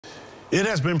It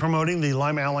has been promoting the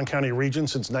Lima-Allen County region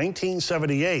since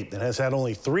 1978 and has had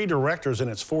only 3 directors in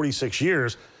its 46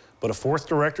 years, but a 4th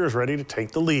director is ready to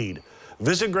take the lead.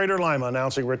 Visit Greater Lima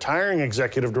announcing retiring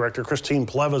Executive Director Christine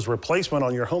Pleva's replacement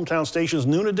on your hometown station's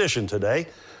noon edition today.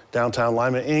 Downtown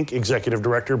Lima Inc. Executive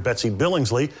Director Betsy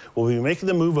Billingsley will be making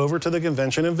the move over to the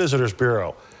Convention and Visitors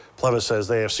Bureau. Pleva says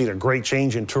they have seen a great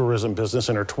change in tourism business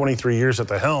in her 23 years at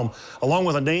the helm, along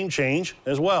with a name change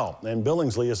as well. And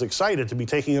Billingsley is excited to be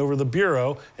taking over the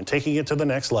Bureau and taking it to the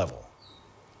next level.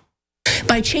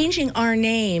 By changing our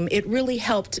name, it really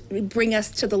helped bring us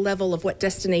to the level of what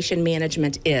destination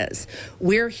management is.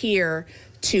 We're here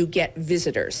to get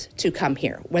visitors to come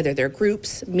here, whether they're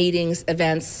groups, meetings,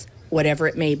 events, whatever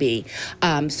it may be,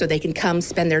 so they can come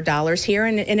spend their dollars here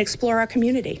and explore our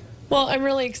community. Well, I'm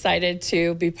really excited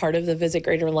to be part of the Visit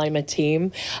Greater Lima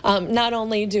team. Not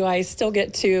only do I still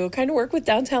get to kind of work with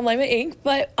Downtown Lima Inc.,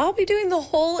 but I'll be doing the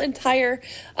whole entire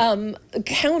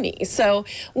county. So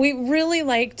we really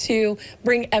like to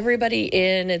bring everybody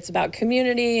in. It's about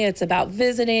community, it's about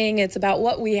visiting, it's about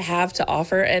what we have to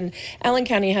offer, and Allen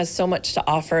County has so much to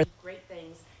offer. Great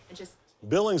things. And just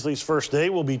Billingsley's first day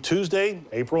will be Tuesday,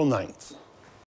 April 9th.